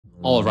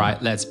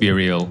Alright, let's be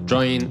real.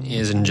 Drawing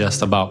isn't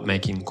just about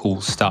making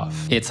cool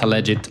stuff. It's a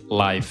legit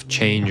life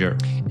changer.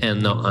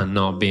 And no, I'm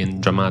not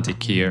being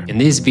dramatic here. In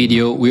this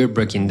video, we're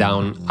breaking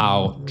down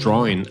how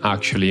drawing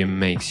actually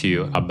makes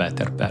you a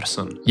better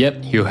person.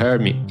 Yep, you heard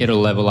me. It'll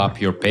level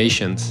up your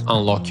patience,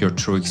 unlock your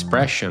true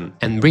expression,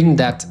 and bring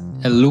that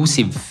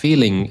elusive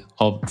feeling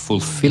of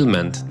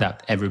fulfillment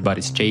that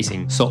everybody's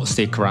chasing. So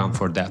stick around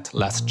for that.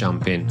 Let's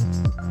jump in.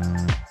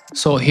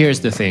 So here's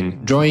the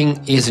thing,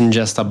 drawing isn't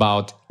just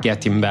about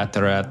getting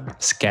better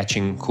at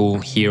sketching cool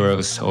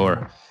heroes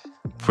or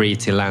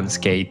pretty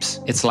landscapes.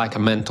 It's like a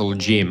mental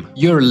gym.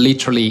 You're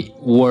literally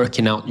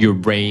working out your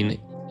brain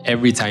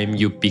every time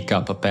you pick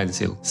up a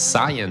pencil.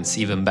 Science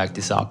even backed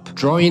this up.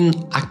 Drawing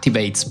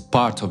activates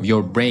part of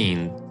your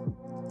brain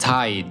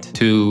tied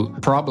to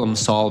problem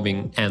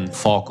solving and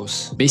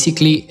focus.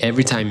 Basically,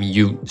 every time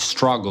you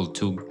struggle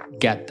to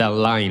get that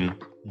line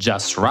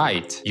just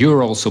right,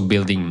 you're also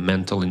building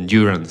mental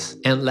endurance.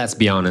 And let's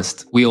be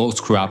honest, we all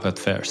screw up at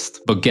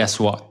first. But guess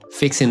what?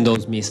 Fixing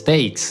those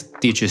mistakes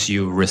teaches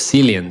you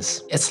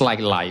resilience. It's like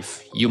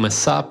life. You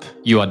mess up,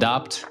 you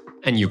adapt,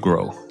 and you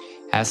grow.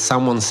 As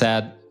someone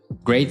said,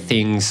 great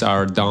things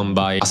are done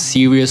by a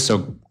series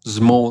of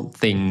small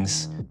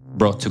things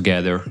brought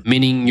together.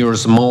 Meaning your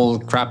small,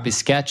 crappy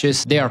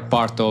sketches, they are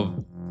part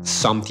of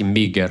something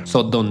bigger,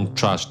 so don't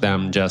trash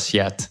them just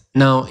yet.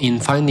 Now, in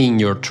finding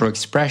your true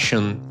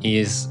expression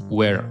is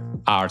where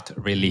art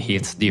really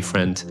hits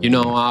different. You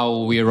know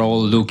how we're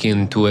all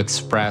looking to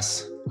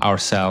express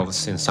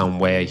ourselves in some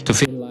way, to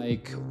feel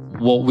like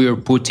what we're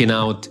putting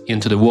out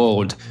into the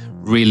world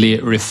really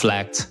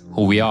reflects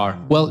who we are.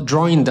 Well,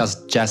 drawing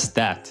does just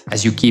that.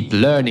 As you keep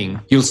learning,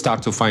 you'll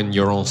start to find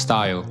your own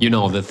style. You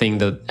know, the thing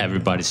that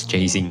everybody's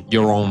chasing,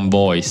 your own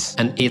voice.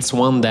 And it's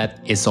one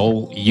that is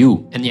all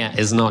you. And yeah,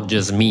 it's not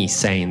just me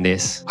saying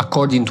this.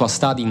 According to a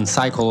study in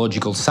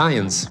psychological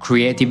science,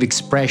 creative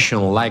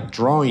expression like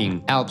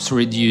drawing helps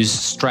reduce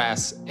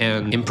stress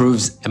and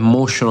improves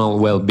emotional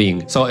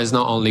well-being. So it's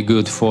not only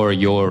good for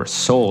your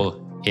soul,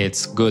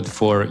 it's good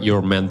for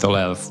your mental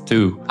health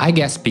too. I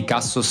guess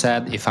Picasso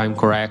said, if I'm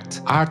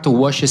correct, art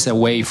washes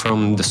away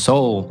from the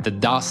soul the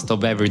dust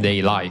of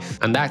everyday life.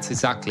 And that's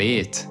exactly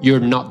it.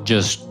 You're not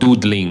just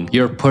doodling,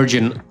 you're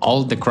purging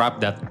all the crap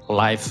that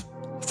life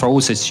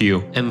throws at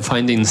you and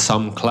finding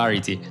some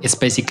clarity. It's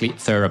basically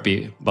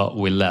therapy, but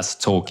with less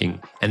talking.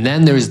 And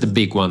then there is the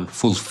big one,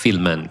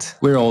 fulfillment.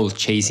 We're all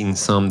chasing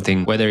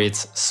something, whether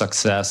it's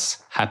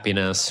success,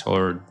 happiness,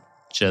 or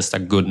just a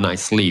good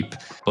night's sleep.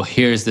 But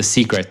here's the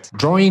secret.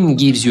 Drawing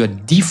gives you a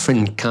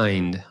different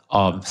kind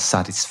of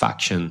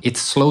satisfaction. It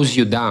slows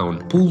you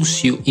down,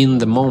 pulls you in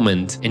the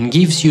moment, and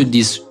gives you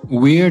this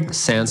weird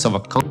sense of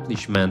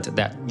accomplishment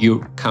that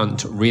you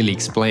can't really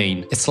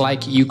explain. It's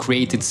like you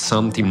created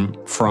something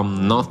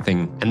from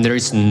nothing, and there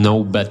is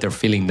no better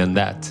feeling than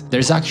that.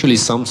 There's actually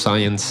some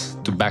science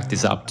to back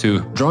this up too.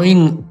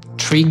 Drawing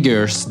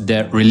triggers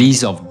the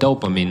release of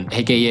dopamine,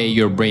 aka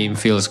your brain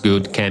feels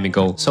good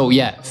chemical. So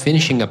yeah,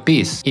 finishing a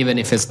piece, even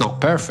if it's not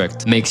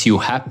perfect, makes you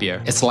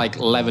happier. It's like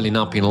leveling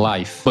up in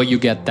life, but you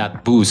get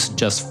that boost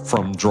just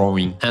from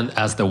drawing. And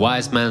as the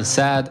wise man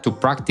said, to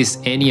practice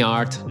any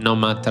art, no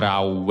matter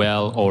how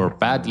well or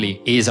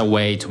badly, is a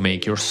way to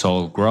make your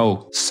soul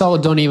grow. So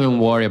don't even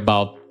worry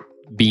about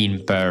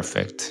being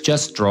perfect.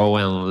 Just draw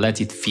and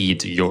let it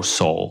feed your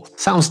soul.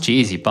 Sounds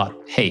cheesy, but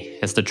hey,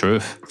 it's the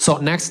truth. So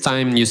next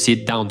time you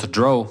sit down to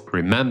draw,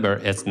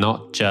 remember it's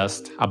not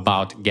just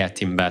about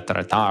getting better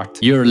at art.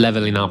 You're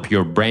leveling up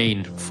your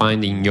brain,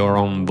 finding your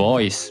own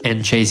voice,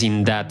 and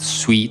chasing that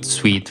sweet,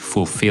 sweet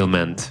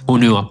fulfillment. Who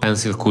knew a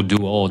pencil could do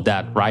all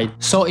that, right?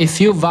 So if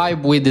you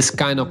vibe with this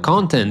kind of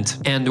content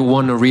and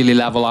want to really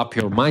level up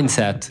your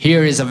mindset,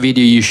 here is a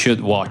video you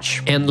should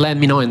watch. And let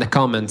me know in the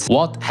comments,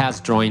 what has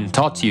drawing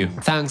taught you?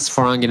 Thanks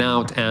for hanging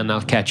out, and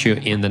I'll catch you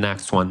in the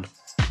next one.